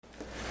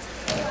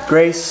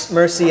Grace,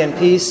 mercy, and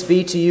peace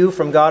be to you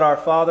from God our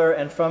Father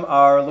and from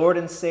our Lord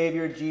and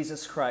Savior,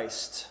 Jesus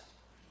Christ.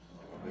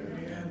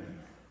 Amen.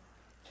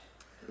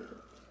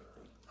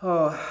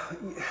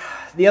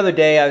 The other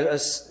day,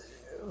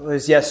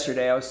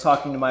 yesterday, I was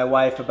talking to my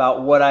wife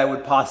about what I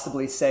would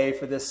possibly say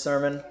for this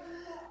sermon.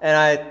 And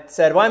I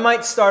said, well, I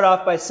might start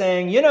off by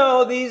saying,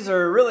 these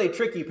are really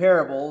tricky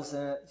parables.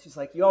 And she's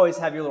like, you always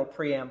have your little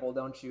preamble,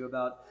 don't you,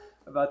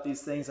 about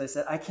these things. I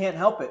said, I can't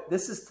help it.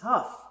 This is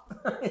tough.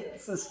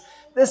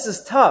 This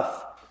is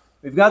tough.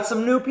 We've got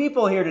some new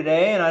people here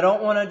today, and I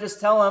don't want to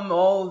just tell them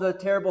all the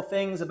terrible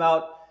things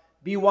about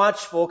be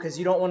watchful, because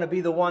you don't want to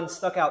be the one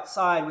stuck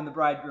outside when the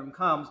bridegroom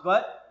comes.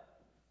 But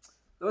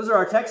those are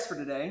our texts for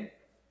today.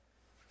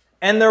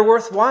 And they're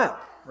worthwhile,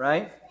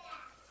 right?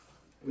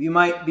 You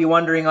might be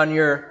wondering on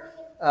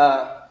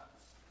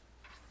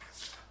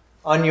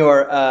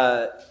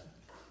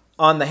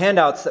the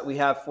handouts that we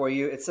have for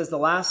you, it says the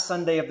last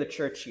Sunday of the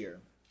church year.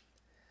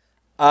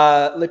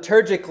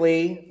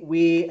 Liturgically,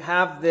 we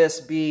have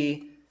this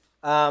be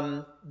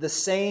the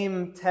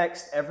same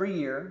text every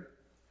year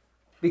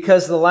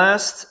because the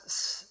last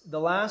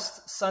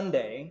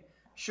Sunday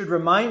should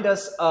remind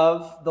us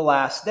of the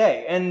last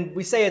day. And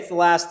we say it's the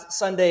last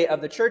Sunday of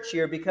the church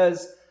year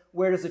because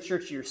where does the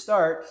church year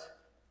start?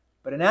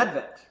 But in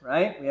Advent,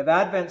 right? We have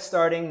Advent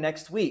starting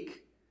next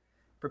week,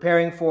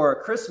 preparing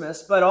for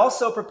Christmas, but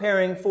also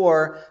preparing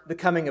for the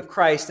coming of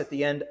Christ at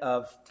the end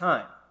of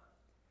time.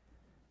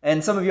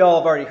 And some of you all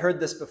have already heard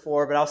this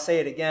before, but I'll say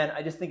it again.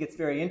 I just think it's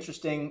very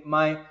interesting.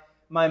 My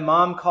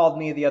mom called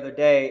me the other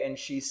day and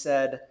she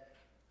said,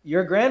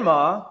 your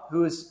grandma,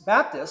 who is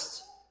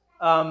Baptist,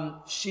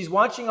 she's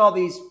watching all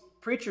these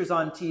preachers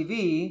on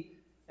TV,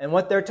 and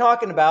what they're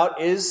talking about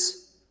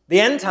is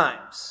the end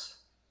times.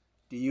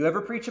 Do you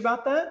ever preach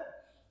about that?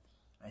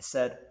 I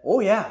said, oh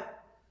yeah,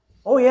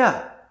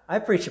 I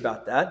preach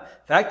about that.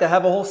 In fact, I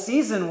have a whole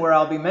season where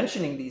I'll be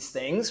mentioning these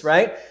things,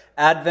 right?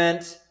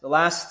 Advent, the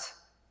last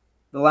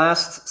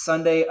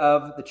Sunday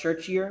of the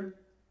church year,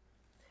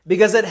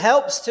 because it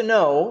helps to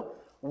know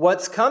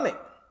what's coming,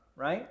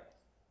 right?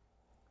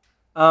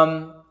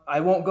 I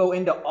won't go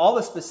into all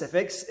the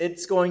specifics.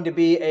 It's going to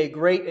be a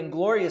great and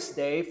glorious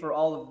day for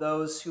all of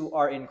those who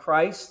are in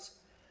Christ.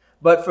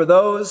 But for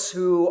those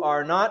who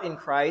are not in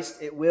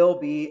Christ, it will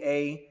be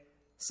a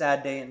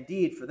sad day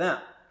indeed for them,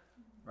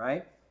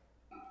 right?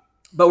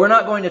 But we're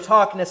not going to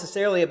talk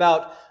necessarily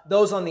about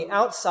those on the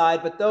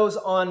outside, but those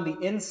on the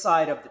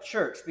inside of the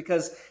church.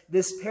 Because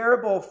this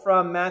parable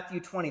from Matthew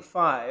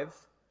 25,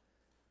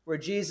 where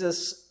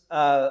Jesus,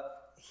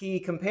 he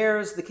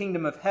compares the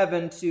kingdom of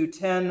heaven to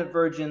 10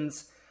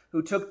 virgins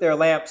who took their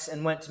lamps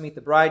and went to meet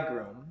the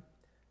bridegroom.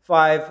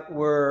 5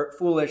 were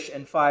foolish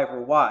and 5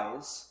 were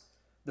wise.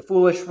 The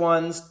foolish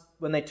ones,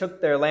 when they took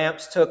their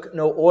lamps, took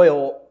no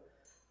oil,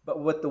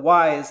 but with the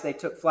wise, they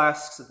took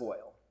flasks of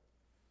oil.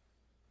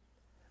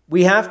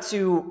 We have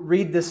to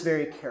read this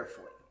very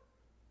carefully.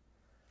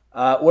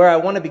 Where I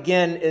want to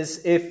begin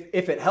is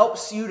if it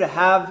helps you to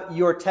have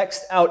your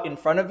text out in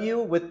front of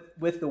you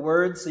with the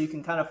words so you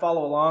can kind of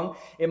follow along,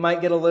 it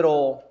might get a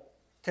little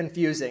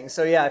confusing.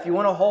 So yeah, if you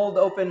want to hold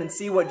open and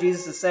see what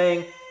Jesus is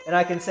saying, and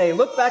I can say,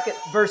 look back at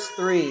verse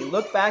 3,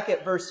 look back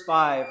at verse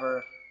 5,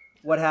 or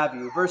what have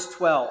you, verse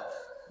 12,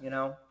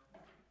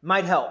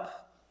 might help.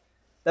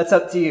 That's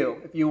up to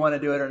you if you want to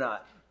do it or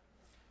not.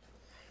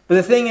 But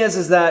the thing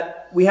is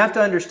that we have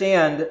to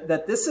understand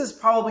that this is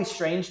probably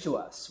strange to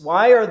us.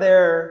 Why are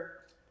there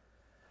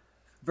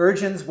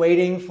virgins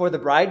waiting for the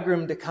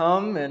bridegroom to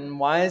come? And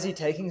why is he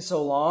taking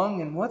so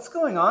long? And what's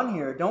going on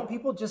here? Don't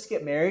people just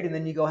get married and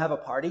then you go have a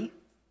party?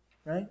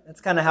 Right?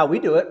 That's kind of how we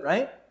do it,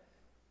 right?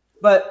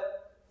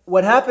 But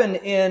what happened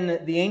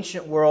in the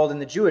ancient world, in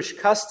the Jewish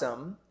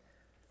custom,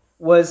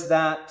 was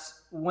that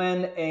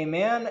when a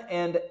man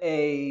and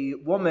a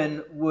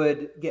woman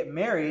would get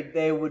married,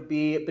 they would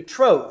be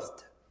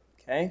betrothed.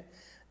 Okay?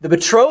 The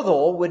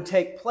betrothal would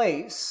take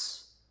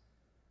place.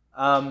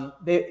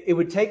 It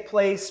would take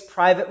place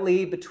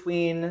privately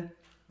between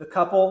the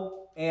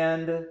couple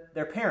and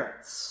their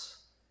parents.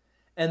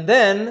 And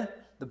then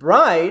the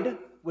bride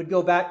would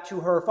go back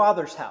to her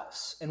father's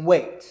house and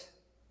wait.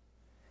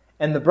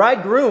 And the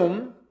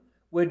bridegroom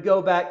would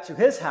go back to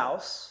his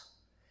house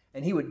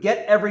and he would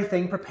get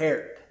everything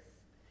prepared.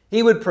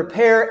 He would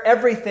prepare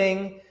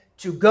everything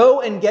to go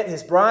and get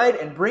his bride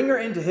and bring her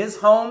into his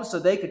home so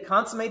they could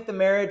consummate the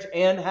marriage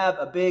and have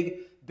a big,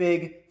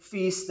 big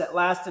feast that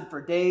lasted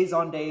for days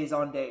on days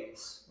on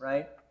days,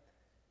 right?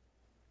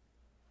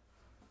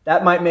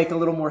 That might make a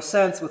little more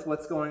sense with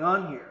what's going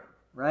on here,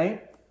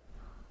 right?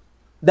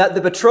 That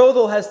the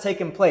betrothal has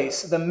taken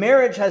place, the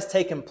marriage has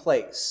taken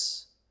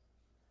place.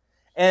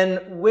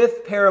 And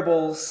with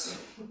parables,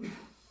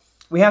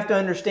 we have to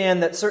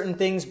understand that certain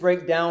things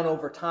break down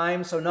over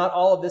time, so not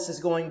all of this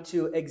is going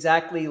to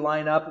exactly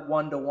line up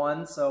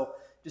one-to-one, so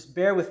just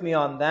bear with me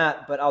on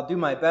that, but I'll do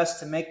my best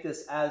to make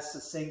this as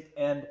succinct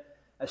and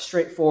as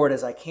straightforward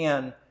as I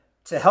can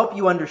to help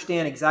you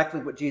understand exactly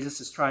what Jesus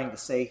is trying to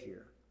say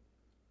here.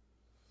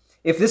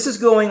 If this is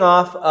going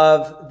off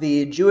of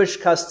the Jewish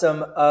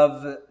custom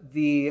of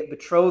the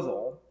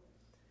betrothal,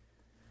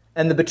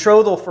 and the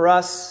betrothal for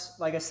us,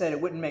 like I said, it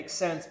wouldn't make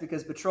sense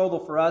because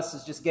betrothal for us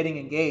is just getting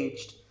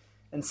engaged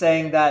and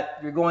saying that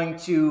you're going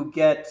to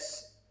get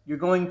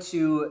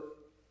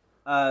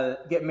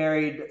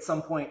married at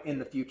some point in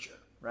the future,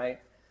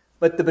 right?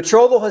 But the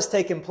betrothal has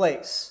taken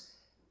place.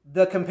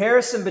 The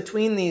comparison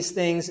between these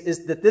things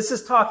is that this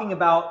is talking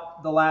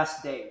about the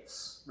last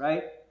days,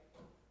 right?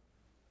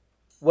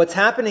 What's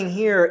happening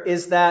here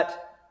is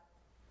that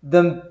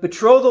the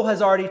betrothal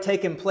has already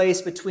taken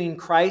place between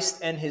Christ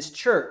and his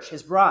church,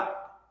 his bride.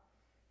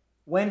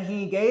 When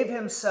he gave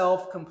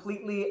himself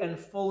completely and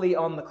fully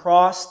on the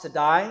cross to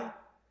die,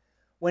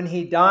 when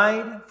he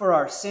died for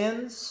our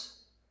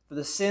sins, for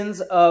the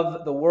sins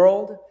of the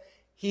world,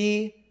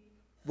 he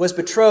was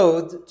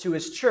betrothed to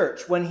his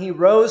church. When he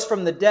rose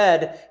from the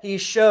dead, he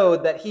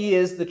showed that he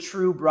is the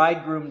true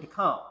bridegroom to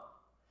come.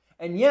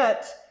 And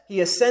yet,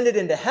 he ascended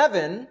into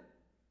heaven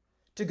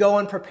to go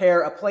and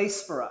prepare a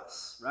place for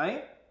us,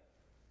 right?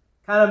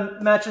 Kind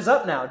of matches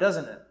up now,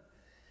 doesn't it?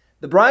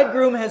 The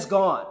bridegroom has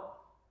gone.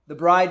 The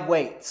bride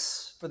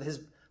waits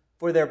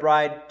for their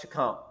bride to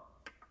come.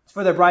 It's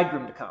for their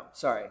bridegroom to come,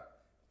 sorry.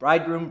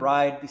 Bridegroom,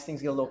 bride, these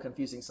things get a little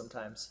confusing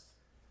sometimes.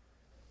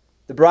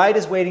 The bride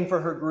is waiting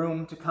for her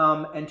groom to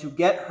come and to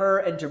get her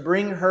and to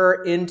bring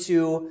her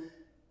into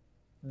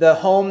the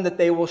home that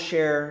they will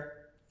share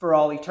for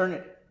all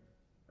eternity,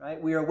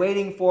 right? We are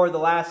waiting for the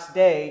last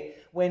day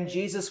when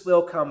Jesus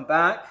will come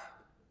back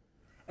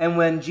and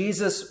when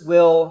Jesus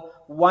will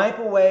wipe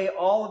away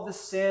all of the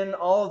sin,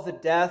 all of the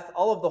death,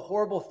 all of the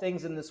horrible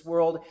things in this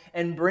world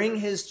and bring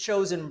his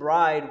chosen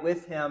bride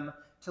with him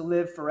to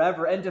live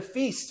forever and to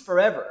feast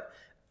forever.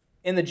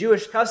 In the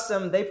Jewish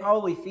custom, they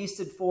probably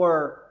feasted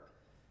for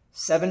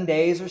 7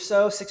 days or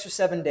so, 6 or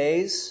 7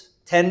 days,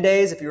 10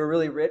 days if you were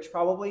really rich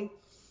probably.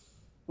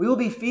 We will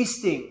be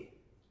feasting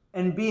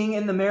and being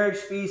in the marriage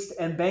feast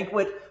and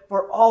banquet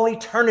for all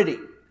eternity.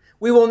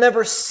 We will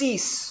never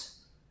cease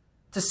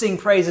to sing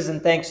praises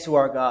and thanks to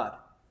our God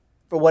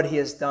for what he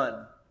has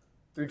done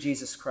through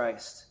Jesus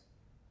Christ.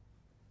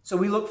 So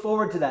we look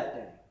forward to that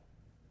day.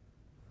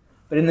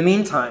 But in the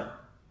meantime,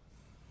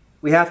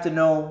 we have to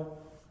know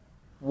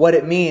what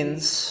it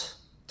means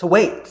to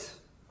wait,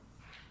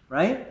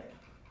 right?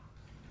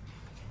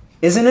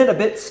 Isn't it a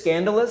bit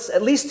scandalous,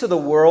 at least to the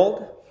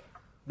world,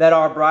 that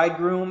our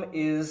bridegroom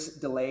is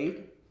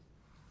delayed?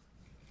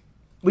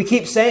 We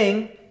keep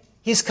saying,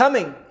 he's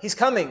coming,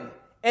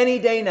 any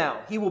day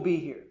now, he will be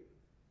here.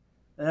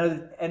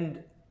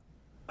 And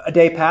a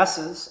day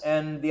passes,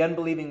 and the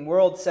unbelieving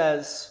world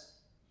says,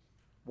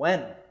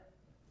 when?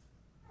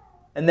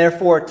 And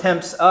therefore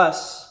tempts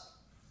us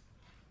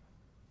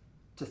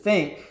to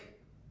think,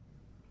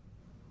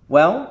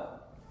 well,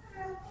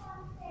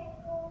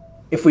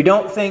 if we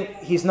don't think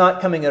he's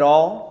not coming at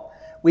all,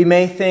 we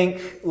may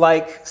think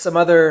like some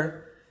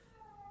other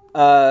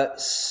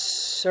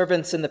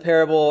servants in the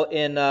parable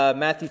in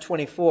Matthew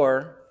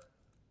 24,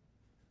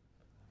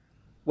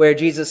 where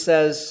Jesus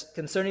says,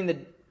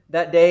 concerning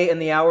that day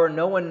and the hour,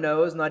 no one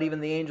knows, not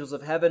even the angels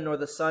of heaven, nor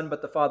the Son,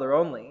 but the Father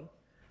only.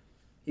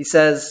 He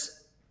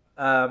says,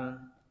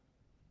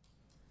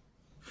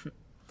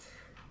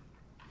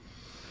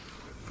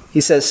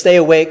 stay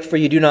awake, for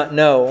you do not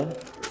know.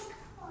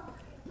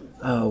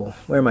 Oh,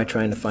 where am I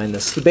trying to find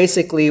this? He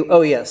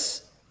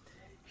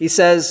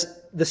says,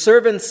 the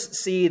servants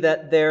see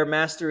that their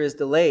master is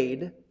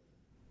delayed,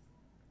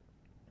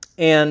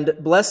 and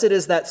blessed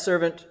is that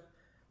servant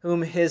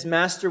whom his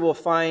master will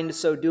find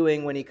so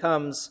doing when he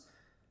comes,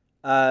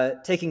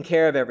 taking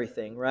care of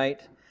everything,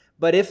 right?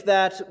 But if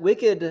that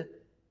wicked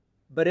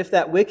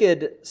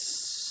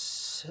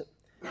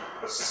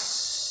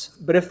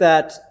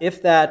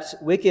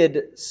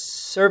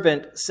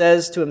servant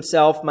says to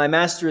himself, my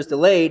master is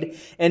delayed,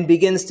 and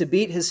begins to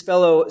beat his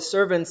fellow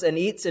servants and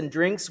eats and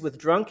drinks with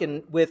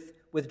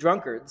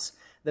drunkards,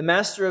 the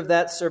master of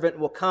that servant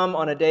will come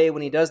on a day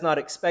when he does not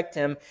expect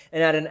him,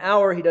 and at an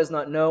hour he does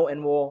not know,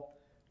 and will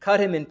cut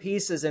him in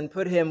pieces and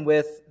put him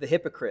with the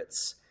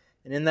hypocrites.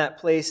 And in that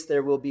place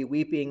there will be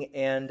weeping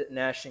and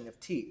gnashing of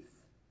teeth.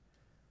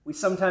 We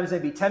sometimes may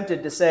be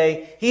tempted to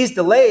say, he's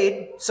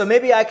delayed, so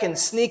maybe I can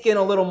sneak in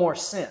a little more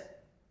sin,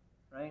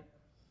 right?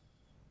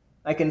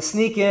 I can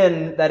sneak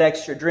in that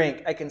extra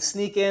drink. I can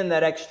sneak in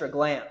that extra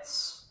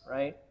glance,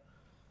 right?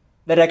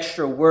 That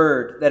extra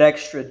word, that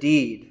extra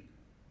deed.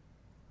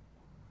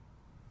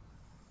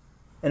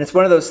 And it's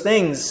one of those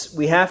things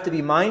we have to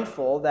be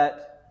mindful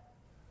that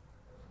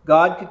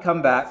God could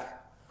come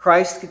back,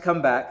 Christ could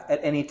come back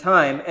at any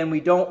time, and we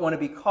don't want to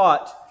be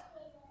caught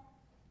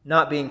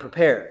not being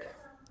prepared.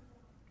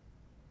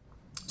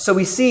 So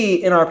we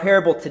see in our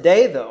parable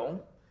today,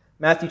 though,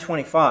 Matthew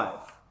 25,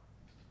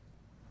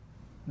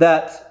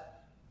 that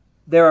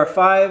there are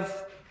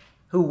 5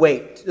 who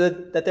wait,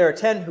 that there are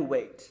 10 who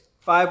wait.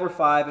 5 were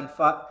 5, and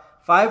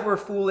 5 were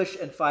foolish,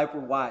 and 5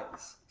 were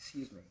wise.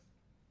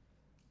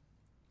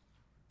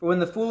 For when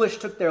the foolish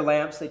took their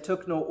lamps, they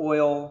took no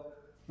oil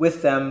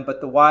with them,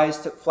 but the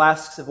wise took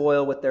flasks of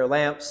oil with their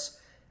lamps.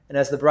 And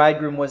as the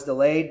bridegroom was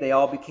delayed, they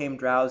all became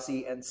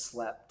drowsy and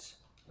slept.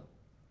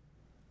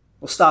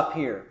 We'll stop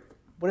here.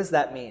 What does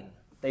that mean?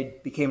 They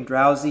became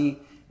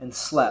drowsy and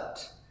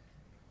slept.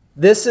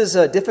 This is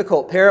a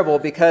difficult parable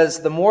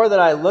because the more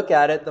that I look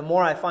at it, the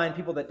more I find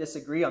people that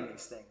disagree on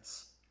these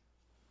things.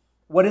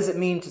 What does it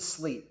mean to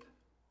sleep?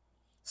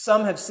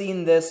 Some have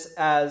seen this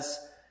as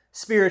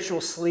spiritual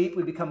sleep.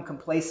 We become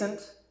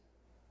complacent.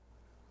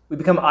 We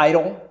become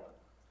idle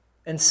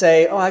and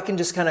say, oh, I can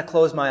just kind of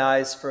close my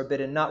eyes for a bit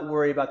and not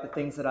worry about the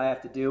things that I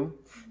have to do.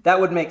 That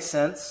would make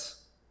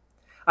sense.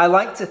 I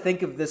like to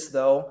think of this,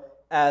 though,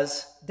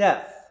 as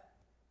death.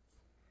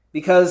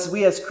 Because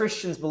we as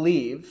Christians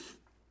believe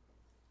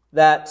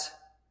that,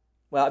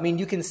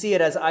 you can see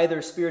it as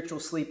either spiritual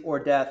sleep or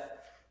death,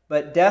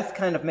 but death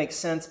kind of makes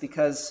sense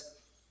because,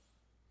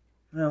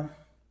 the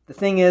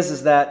thing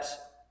is that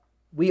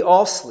we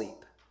all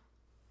sleep.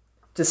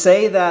 To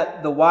say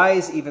that the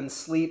wise even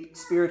sleep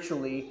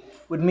spiritually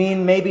would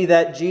mean maybe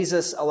that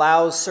Jesus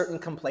allows certain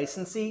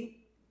complacency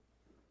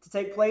to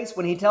take place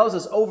when he tells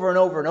us over and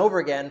over and over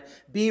again,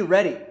 be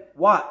ready,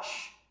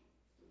 watch,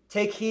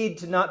 take heed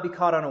to not be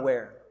caught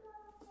unaware.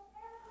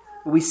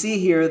 But we see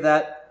here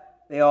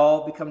that they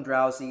all become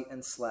drowsy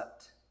and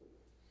slept.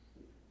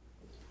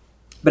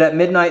 But at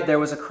midnight there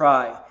was a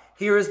cry,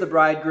 here is the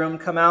bridegroom,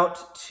 come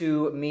out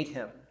to meet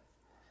him.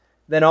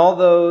 Then all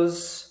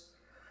those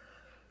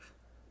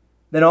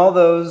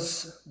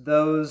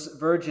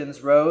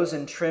virgins rose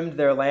and trimmed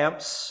their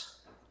lamps.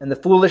 And the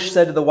foolish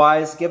said to the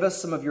wise, give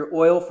us some of your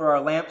oil, for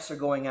our lamps are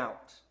going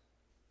out.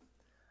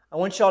 I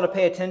want y'all to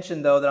pay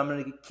attention, though, that I'm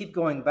going to keep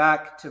going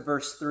back to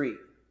verse 3.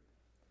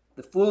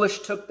 The foolish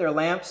took their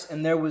lamps,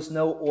 and there was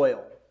no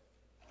oil.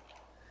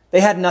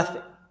 They had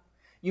nothing.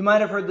 You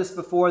might have heard this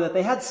before, that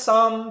they had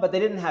some, but they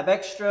didn't have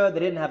extra, they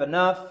didn't have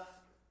enough,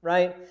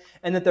 right?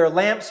 And that their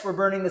lamps were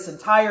burning this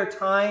entire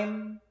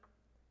time.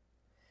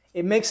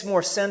 It makes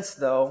more sense,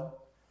 though,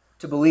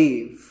 to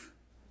believe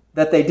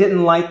that they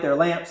didn't light their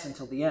lamps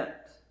until the end,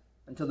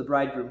 until the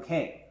bridegroom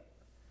came.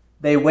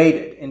 They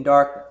waited in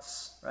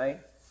darkness, right?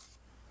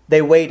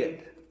 They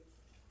waited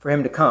for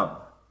him to come.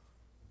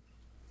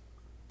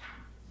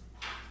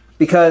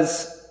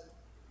 Because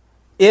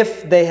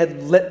if they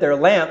had lit their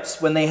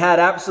lamps when they had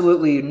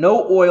absolutely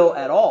no oil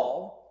at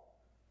all,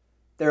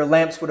 their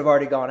lamps would have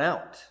already gone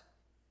out.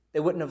 They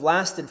wouldn't have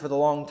lasted for the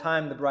long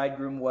time the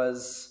bridegroom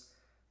was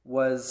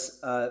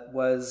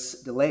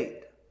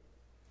delayed.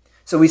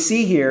 So we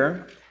see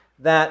here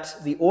that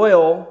the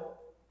oil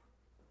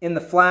in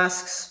the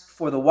flasks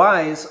for the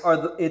wise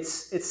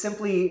it's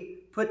simply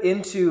put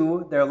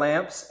into their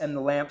lamps, and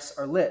the lamps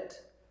are lit.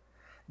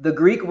 The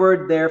Greek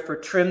word there for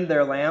trim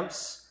their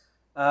lamps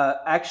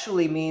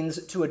actually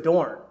means to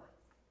adorn.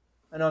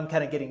 I know I'm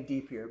kind of getting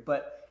deep here,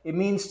 but it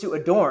means to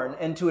adorn,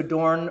 and to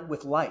adorn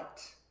with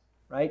light,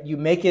 right? You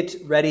make it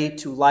ready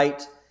to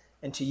light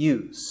and to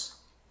use.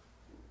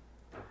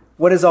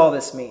 What does all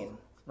this mean,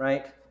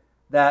 right?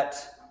 That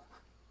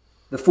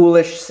the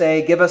foolish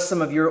say, give us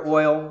some of your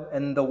oil,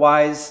 and the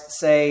wise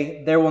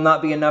say, there will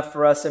not be enough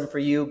for us and for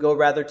you. Go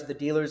rather to the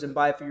dealers and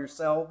buy for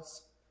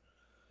yourselves.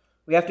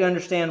 We have to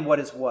understand what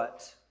is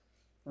what.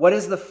 What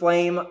is the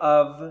flame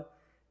of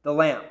the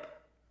lamp?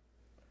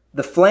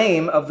 The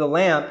flame of the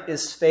lamp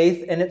is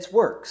faith and its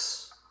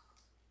works,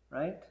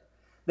 right?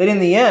 That in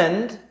the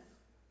end,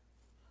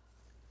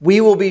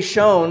 we will be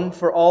shown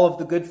for all of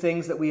the good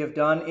things that we have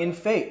done in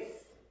faith.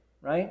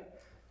 Right?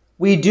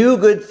 We do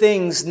good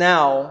things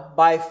now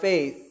by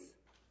faith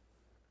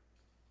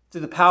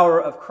through the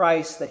power of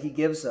Christ that he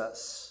gives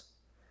us.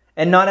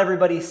 And not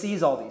everybody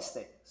sees all these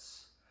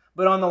things.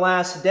 But on the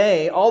last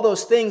day, all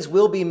those things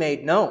will be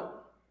made known.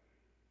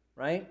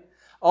 Right?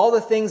 All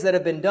the things that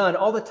have been done,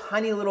 all the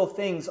tiny little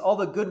things, all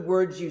the good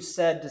words you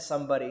said to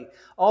somebody,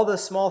 all the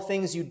small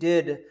things you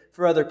did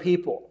for other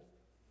people.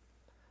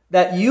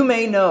 That you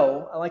may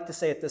know, I like to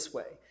say it this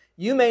way,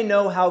 you may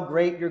know how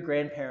great your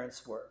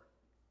grandparents were.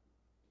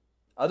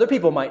 Other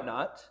people might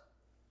not,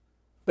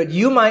 but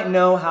you might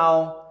know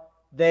how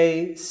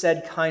they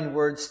said kind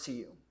words to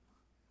you,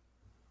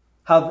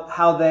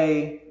 how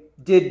they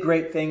did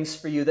great things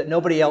for you that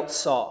nobody else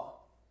saw.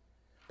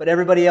 But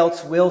everybody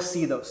else will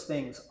see those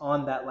things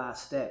on that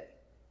last day.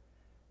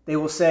 They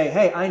will say,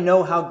 hey, I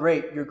know how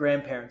great your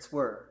grandparents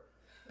were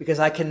because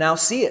I can now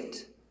see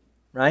it,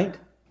 right?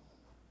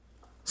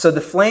 So the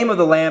flame of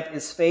the lamp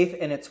is faith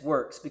and its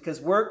works, because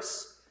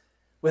works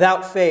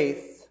without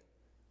faith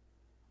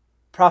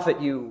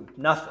profit you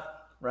nothing,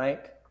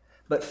 right?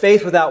 But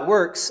faith without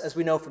works, as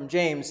we know from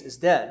James, is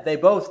dead. They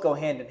both go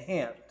hand in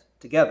hand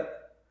together.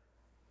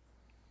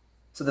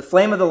 So the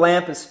flame of the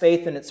lamp is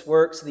faith in its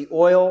works. The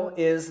oil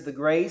is the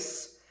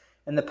grace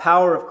and the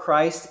power of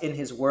Christ in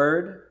his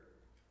word.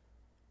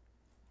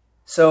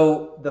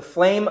 So the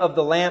flame of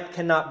the lamp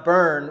cannot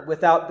burn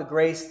without the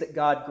grace that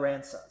God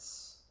grants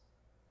us.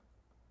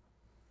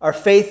 Our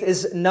faith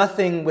is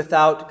nothing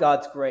without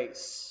God's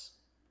grace.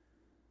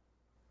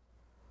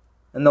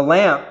 And the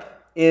lamp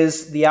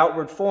is the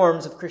outward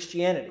forms of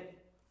Christianity.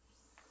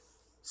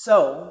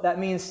 So that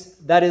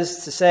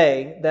is to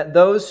say that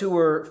those who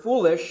were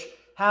foolish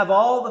have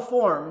all the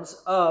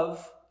forms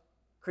of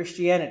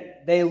Christianity.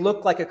 They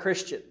look like a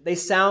Christian. They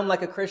sound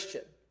like a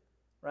Christian,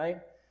 right?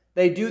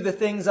 They do the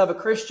things of a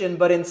Christian,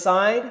 but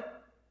inside,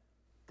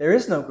 there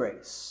is no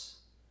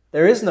grace.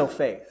 There is no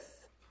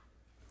faith.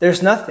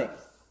 There's nothing.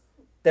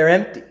 They're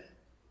empty.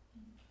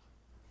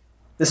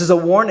 This is a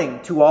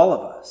warning to all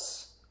of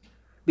us.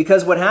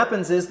 Because what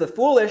happens is the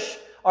foolish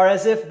are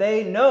as if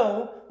they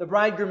know the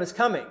bridegroom is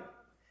coming.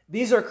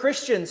 These are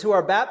Christians who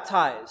are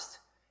baptized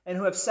and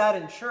who have sat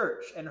in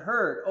church and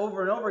heard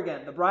over and over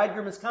again, the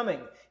bridegroom is coming.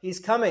 He's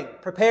coming.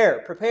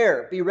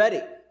 Prepare, be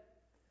ready.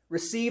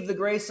 Receive the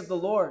grace of the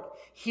Lord.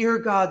 Hear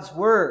God's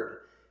word.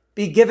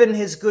 Be given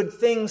his good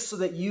things so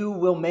that you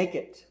will make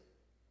it.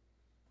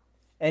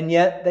 And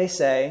yet they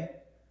say,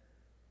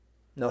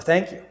 no,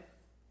 thank you.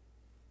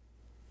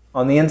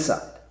 On the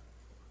inside.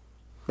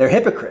 They're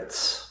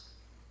hypocrites.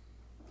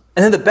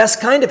 And they're the best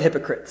kind of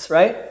hypocrites,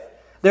 right?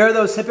 There are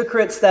those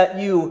hypocrites that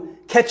you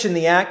catch in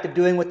the act of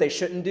doing what they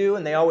shouldn't do,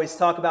 and they always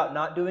talk about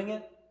not doing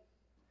it.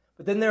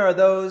 But then there are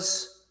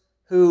those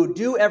who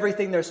do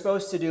everything they're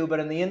supposed to do,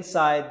 but on the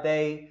inside,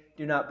 they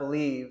do not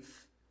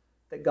believe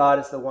that God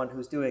is the one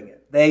who's doing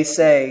it. They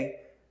say,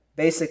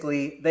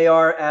 basically, they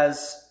are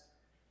as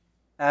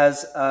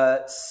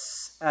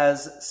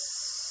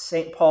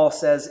St. Paul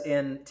says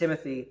in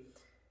Timothy,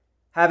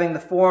 having the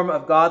form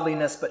of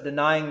godliness but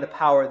denying the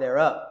power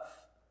thereof.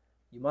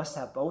 You must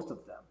have both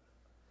of them.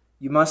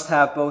 You must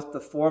have both the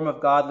form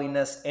of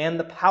godliness and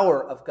the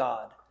power of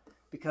God,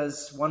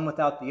 because one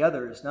without the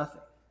other is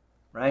nothing,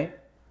 right?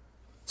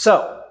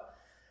 So,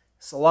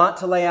 it's a lot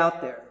to lay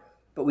out there,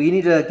 but we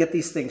need to get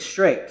these things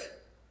straight.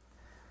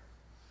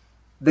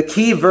 The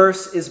key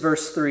verse is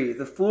verse 3.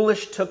 The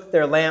foolish took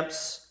their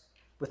lamps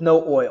with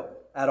no oil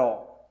at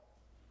all,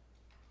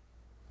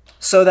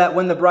 so that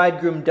when the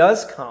bridegroom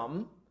does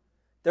come,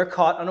 they're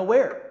caught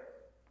unaware.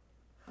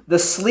 The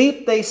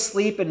sleep they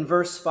sleep in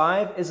verse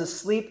 5 is a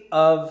sleep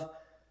of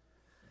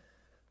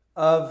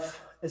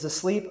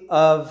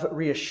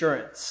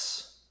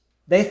reassurance.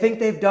 They think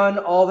they've done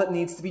all that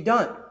needs to be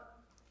done,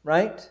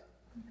 right?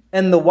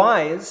 And the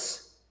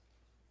wise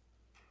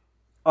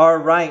are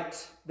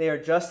right. They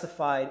are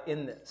justified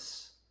in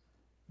this.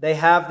 They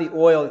have the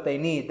oil that they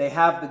need. They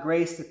have the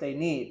grace that they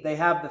need. They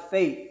have the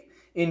faith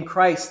in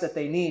Christ that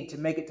they need to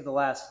make it to the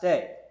last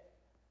day.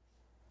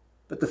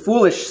 But the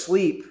foolish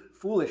sleep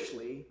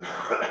foolishly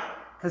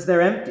because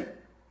they're empty.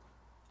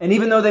 And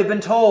even though they've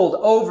been told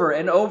over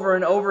and over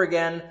and over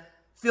again,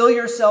 fill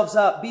yourselves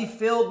up, be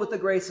filled with the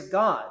grace of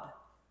God,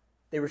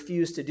 they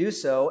refuse to do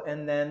so,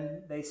 and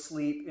then they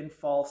sleep in a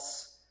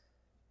false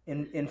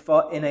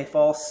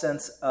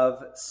sense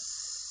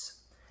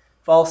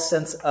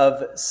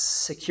of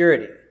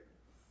security.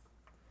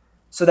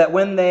 So that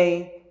when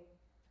they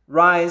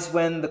rise,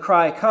 when the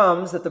cry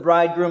comes that the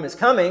bridegroom is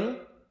coming,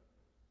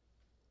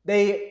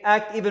 they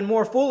act even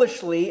more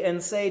foolishly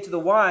and say to the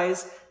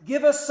wise,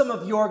 give us some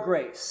of your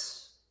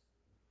grace.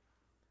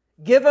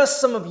 Give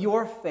us some of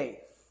your faith.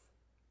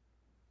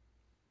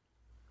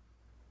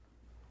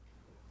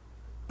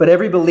 But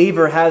every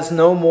believer has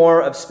no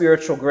more of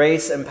spiritual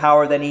grace and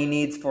power than he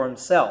needs for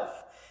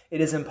himself. It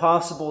is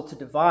impossible to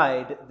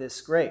divide this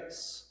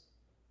grace.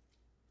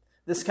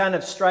 This kind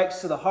of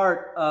strikes to the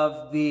heart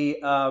of the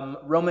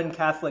Roman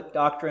Catholic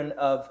doctrine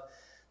of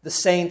the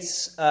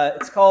saints.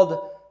 It's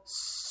called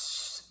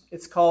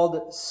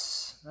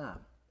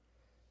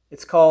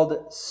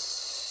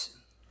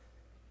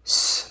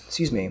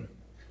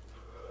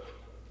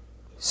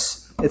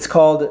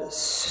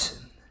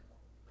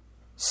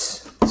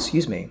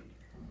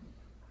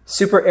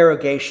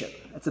supererogation.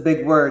 That's a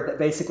big word that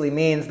basically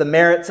means the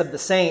merits of the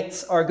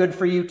saints are good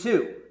for you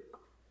too.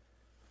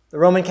 The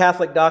Roman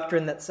Catholic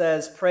doctrine that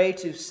says, pray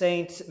to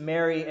Saint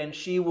Mary and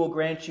she will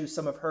grant you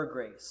some of her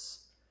grace.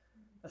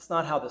 That's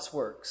not how this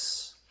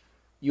works.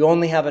 You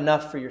only have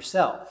enough for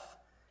yourself.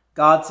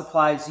 God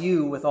supplies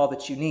you with all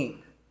that you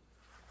need.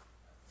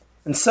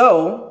 And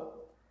so,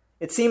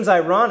 it seems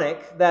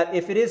ironic that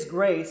if it is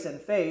grace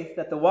and faith,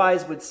 that the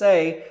wise would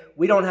say,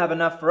 we don't have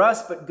enough for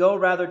us, but go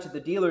rather to the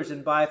dealers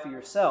and buy for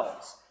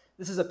yourselves.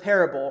 This is a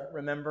parable,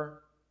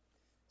 remember?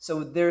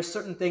 So there are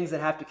certain things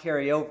that have to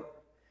carry over.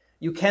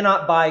 You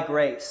cannot buy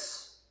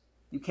grace.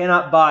 You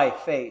cannot buy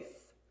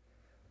faith.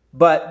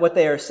 But what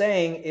they are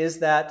saying is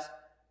that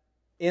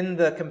in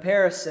the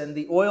comparison,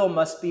 the oil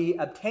must be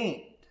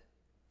obtained.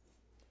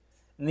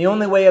 And the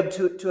only way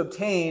to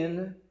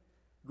obtain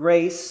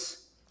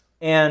grace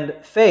and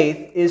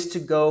faith is to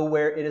go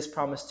where it is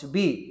promised to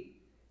be,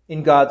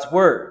 in God's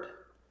word,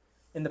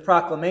 in the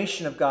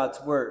proclamation of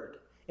God's word,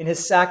 in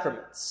his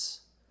sacraments.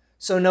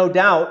 So no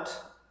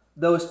doubt,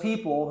 those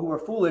people who are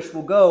foolish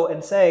will go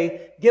and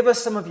say, give us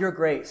some of your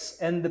grace.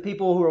 And the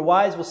people who are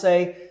wise will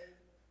say,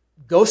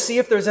 go see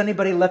if there's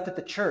anybody left at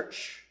the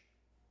church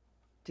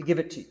to give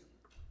it to you.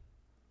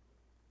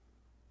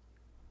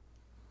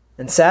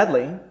 And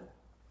sadly,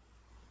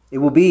 it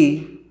will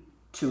be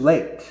too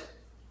late.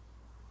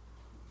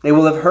 They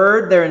will have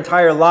heard their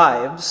entire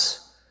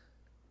lives,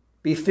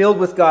 be filled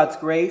with God's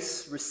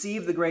grace,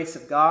 receive the grace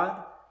of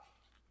God,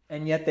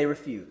 and yet they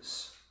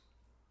refuse.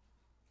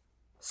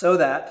 so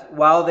that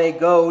while they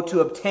go to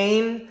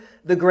obtain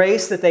the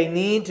grace that they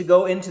need to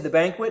go into the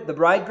banquet, the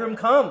bridegroom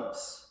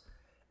comes.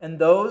 And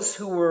those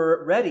who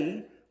were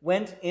ready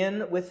went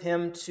in with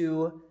him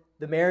to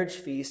the marriage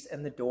feast,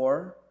 and the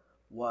door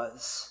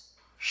was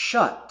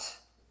shut,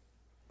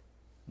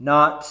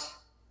 not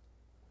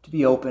to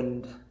be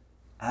opened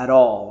at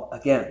all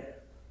again.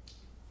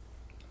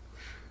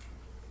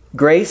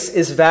 Grace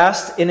is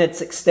vast in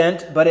its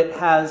extent, but it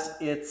has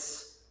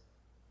its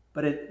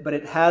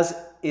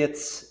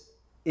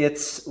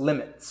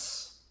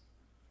limits.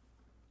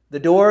 The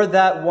door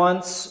that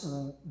once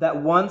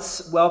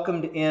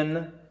welcomed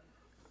in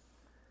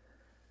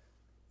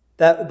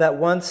that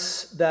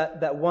once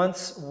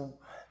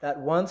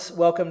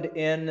welcomed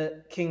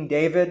in King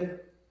David,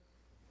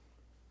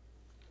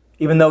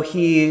 even though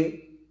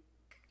he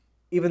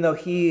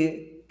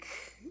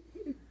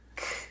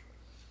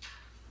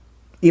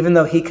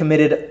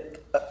committed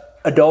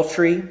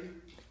adultery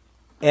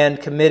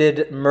and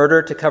committed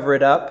murder to cover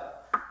it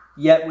up,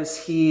 yet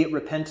was he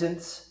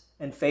repentant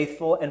and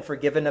faithful and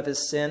forgiven of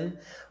his sin.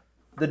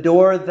 The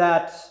door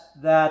that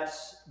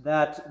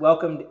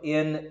welcomed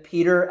in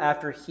Peter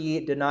after he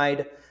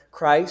denied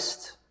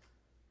Christ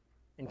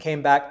and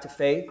came back to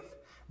faith,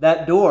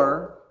 that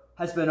door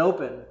has been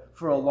open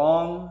for a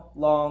long,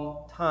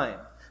 long time.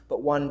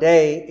 But one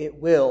day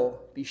it will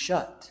be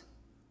shut.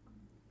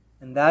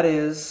 And that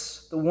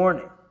is the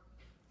warning.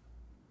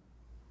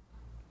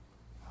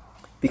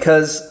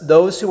 Because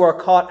those who are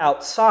caught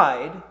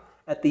outside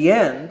at the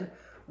end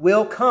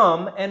will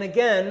come and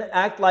again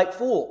act like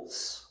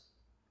fools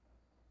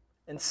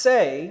and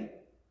say,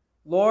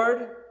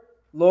 "Lord,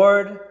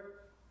 Lord,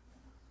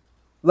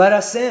 let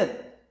us in.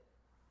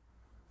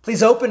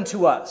 Please open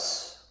to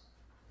us."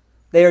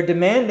 They are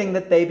demanding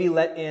that they be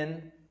let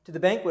in to the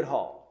banquet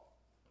hall.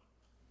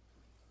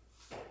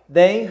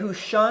 They who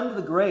shunned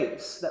the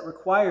grace that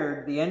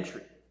required the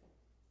entry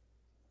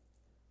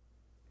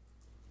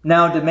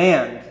now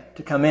demand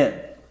to come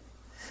in.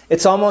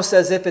 It's almost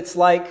as if it's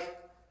like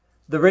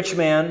the rich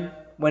man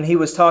when he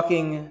was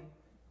talking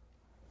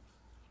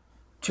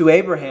to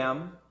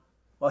Abraham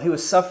while he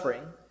was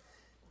suffering.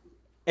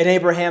 And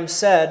Abraham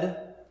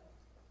said,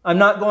 "I'm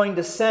not going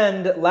to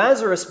send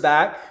Lazarus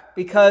back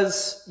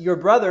because your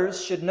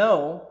brothers should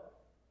know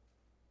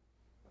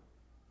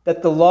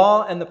that the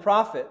law and the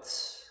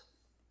prophets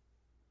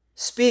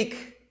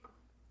speak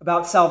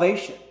about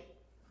salvation.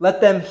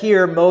 Let them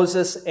hear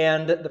Moses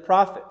and the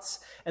prophets."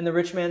 And the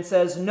rich man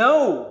says,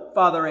 "No,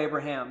 Father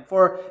Abraham,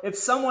 for if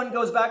someone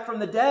goes back from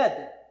the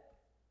dead,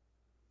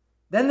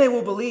 then they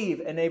will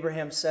believe." And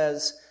Abraham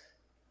says,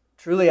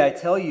 "Truly I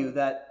tell you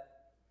that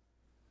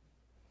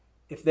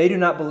if they do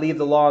not believe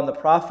the law and the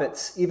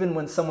prophets, even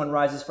when someone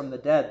rises from the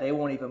dead, they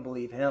won't even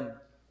believe him."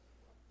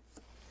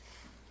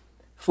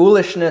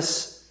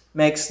 Foolishness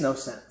makes no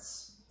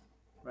sense,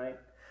 right?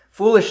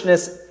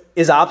 Foolishness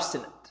is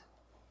obstinate.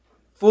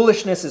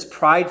 Foolishness is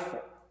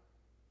prideful.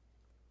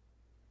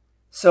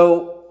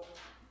 So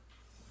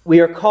we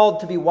are called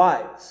to be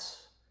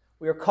wise.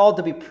 We are called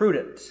to be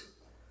prudent.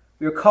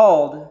 We are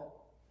called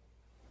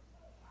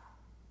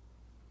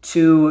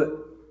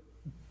to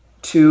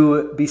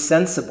be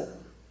sensible.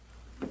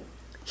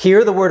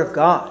 Hear the word of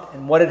God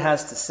and what it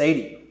has to say to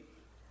you.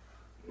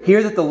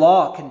 Hear that the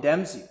law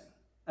condemns you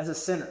as a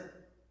sinner.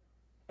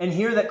 And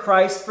hear that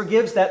Christ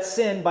forgives that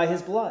sin by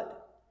his blood.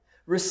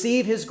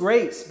 Receive his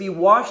grace. Be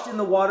washed in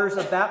the waters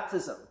of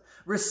baptism.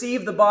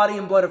 Receive the body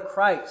and blood of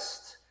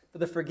Christ for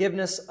the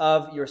forgiveness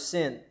of your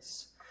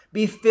sins.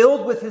 Be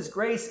filled with his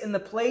grace in the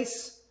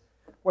place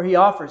where he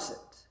offers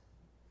it.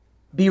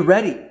 Be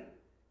ready.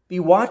 Be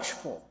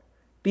watchful.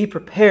 Be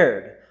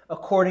prepared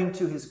according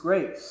to his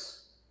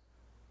grace.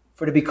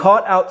 For to be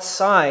caught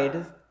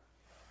outside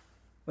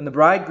when the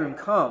bridegroom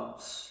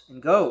comes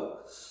and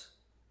goes,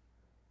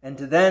 and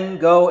to then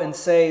go and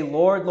say,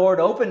 "Lord, Lord,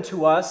 open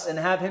to us," and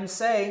have him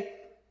say,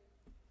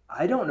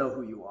 "I don't know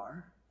who you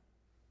are."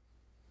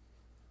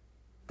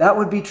 That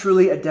would be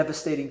truly a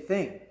devastating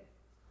thing,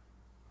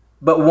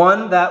 but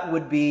one that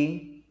would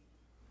be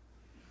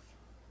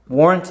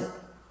warranted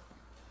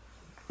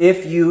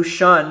if you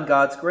shun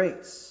God's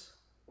grace.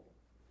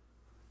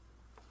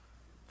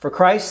 For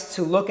Christ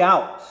to look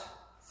out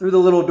through the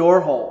little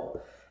door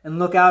hole and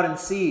look out and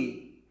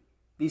see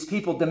these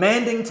people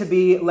demanding to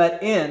be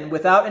let in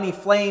without any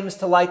flames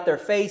to light their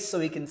face so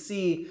he can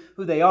see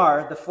who they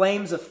are, the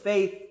flames of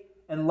faith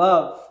and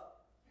love,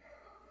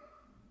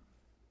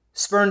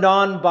 spurned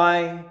on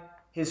by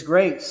his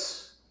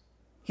grace.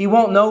 He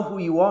won't know who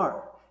you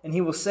are. And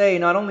he will say,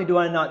 "Not only do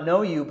I not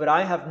know you, but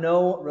I have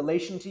no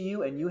relation to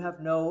you, and you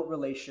have no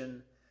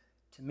relation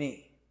to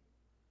me."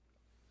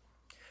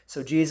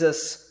 So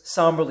Jesus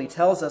somberly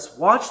tells us,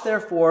 "Watch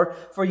therefore,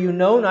 for you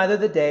know neither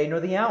the day nor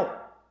the hour."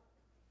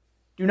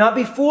 Do not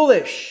be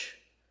foolish.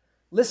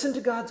 Listen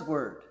to God's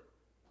word.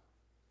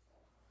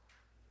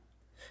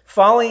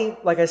 Folly,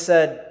 like I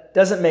said,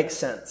 doesn't make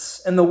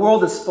sense, and the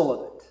world is full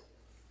of it.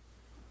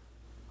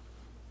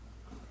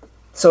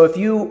 So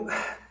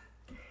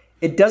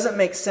it doesn't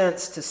make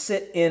sense to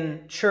sit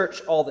in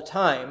church all the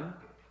time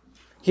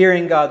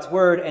hearing God's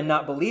word and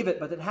not believe it,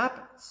 but it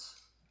happens.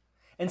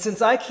 And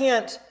since I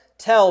can't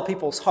tell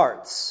people's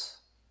hearts,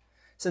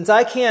 since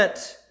I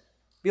can't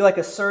be like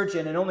a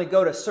surgeon and only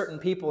go to certain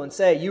people and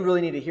say, you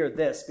really need to hear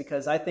this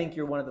because I think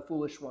you're one of the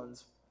foolish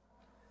ones,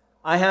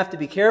 I have to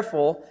be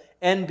careful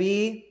and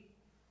be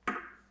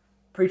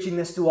preaching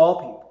this to all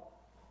people,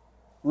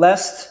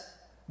 lest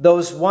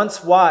those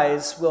once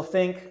wise will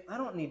think, I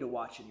don't need to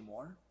watch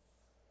anymore.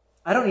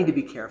 I don't need to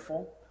be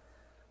careful.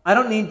 I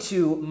don't need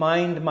to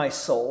mind my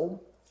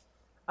soul.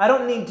 I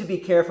don't need to be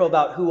careful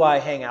about who I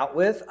hang out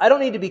with. I don't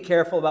need to be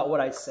careful about what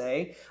I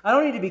say. I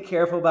don't need to be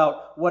careful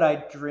about what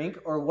I drink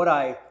or what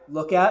I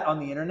look at on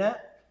the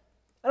internet.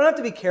 I don't have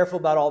to be careful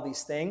about all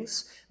these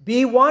things.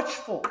 Be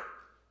watchful.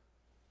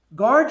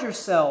 Guard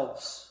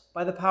yourselves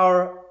by the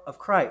power of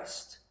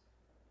Christ.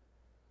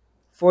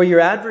 For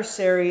your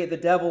adversary, the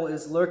devil,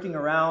 is lurking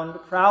around,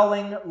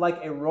 prowling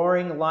like a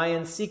roaring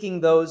lion, seeking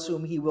those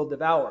whom he will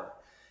devour.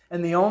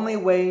 And the only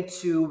way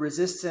to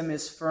resist him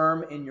is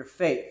firm in your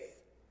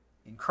faith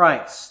in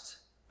Christ.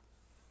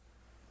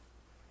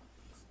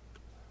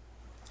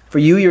 For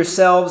you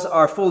yourselves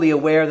are fully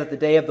aware that the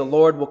day of the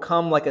Lord will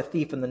come like a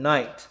thief in the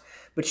night.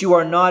 But you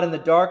are not in the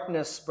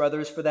darkness,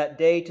 brothers, for that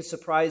day to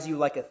surprise you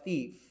like a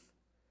thief.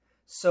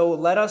 So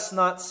let us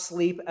not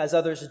sleep as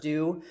others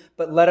do,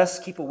 but let us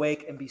keep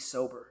awake and be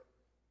sober.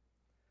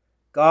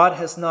 God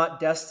has not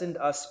destined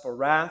us for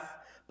wrath,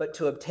 but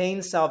to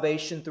obtain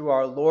salvation through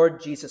our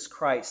Lord Jesus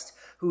Christ,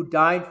 who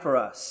died for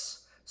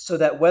us, so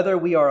that whether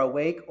we are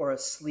awake or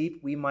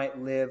asleep, we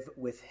might live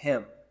with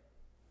him.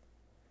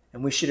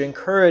 And we should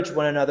encourage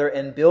one another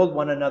and build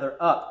one another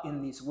up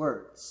in these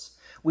words.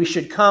 We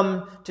should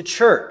come to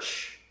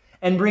church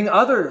and bring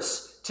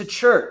others to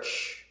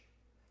church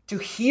to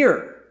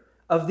hear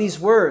of these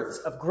words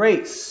of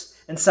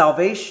grace and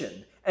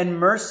salvation and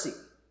mercy,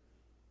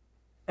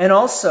 and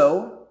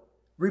also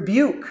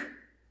rebuke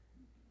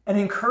and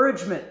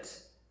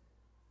encouragement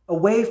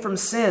away from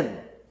sin.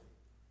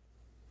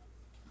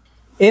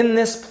 In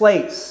this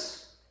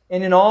place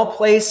and in all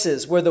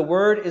places where the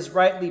word is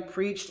rightly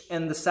preached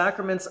and the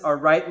sacraments are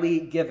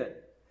rightly given.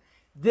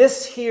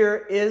 This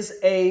here is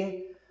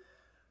a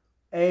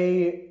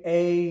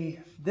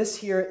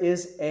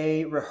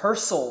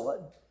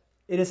rehearsal.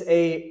 It is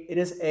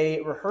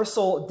a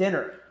rehearsal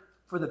dinner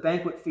for the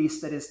banquet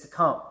feast that is to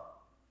come.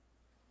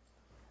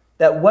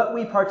 That what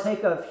we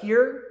partake of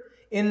here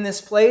in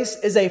this place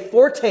is a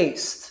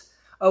foretaste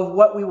of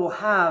what we will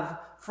have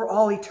for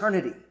all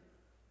eternity.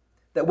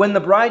 That when the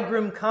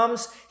bridegroom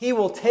comes, he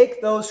will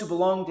take those who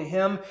belong to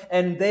him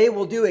and they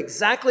will do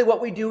exactly what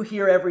we do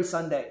here every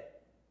Sunday.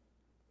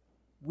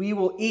 We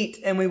will eat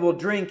and we will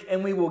drink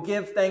and we will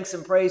give thanks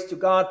and praise to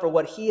God for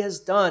what he has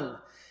done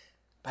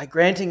by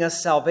granting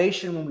us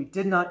salvation when we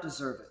did not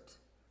deserve it,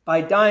 by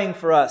dying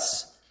for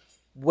us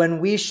when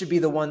we should be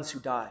the ones who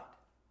died.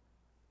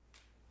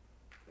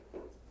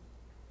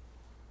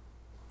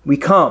 We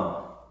come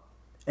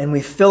and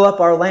we fill up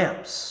our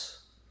lamps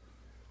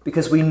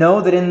because we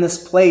know that in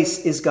this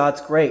place is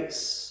God's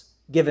grace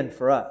given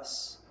for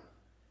us.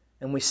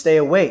 And we stay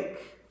awake.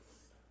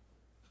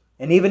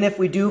 And even if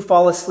we do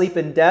fall asleep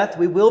in death,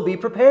 we will be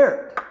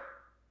prepared.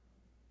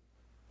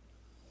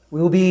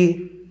 We will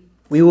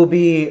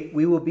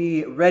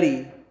be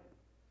ready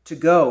to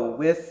go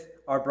with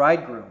our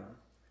bridegroom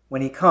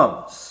when he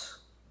comes.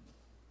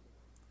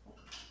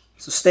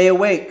 So stay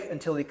awake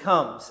until he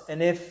comes.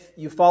 And if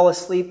you fall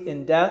asleep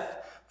in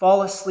death,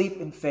 fall asleep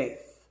in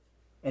faith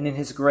and in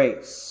his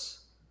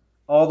grace,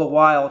 all the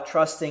while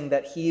trusting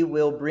that he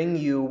will bring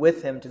you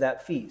with him to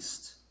that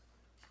feast.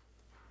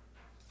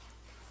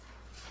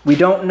 We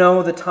don't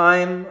know the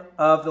time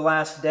of the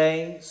last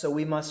day, so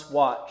we must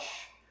watch.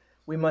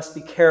 We must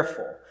be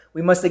careful.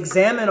 We must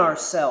examine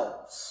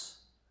ourselves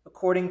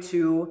according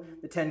to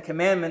the Ten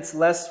Commandments,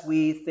 lest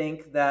we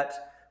think that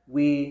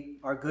we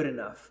are good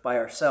enough by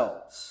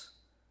ourselves.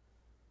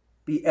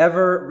 Be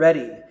ever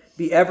ready.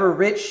 Be ever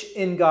rich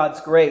in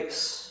God's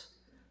grace,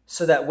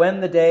 so that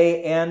when the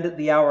day and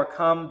the hour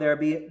come,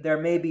 there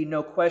may be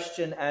no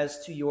question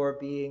as to your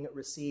being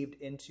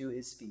received into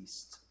his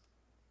feast.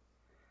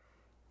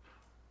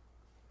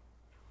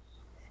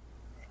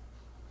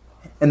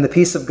 And the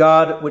peace of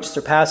God, which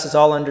surpasses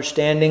all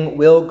understanding,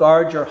 will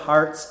guard your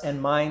hearts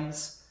and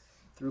minds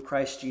through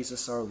Christ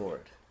Jesus our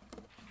Lord.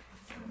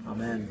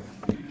 Amen.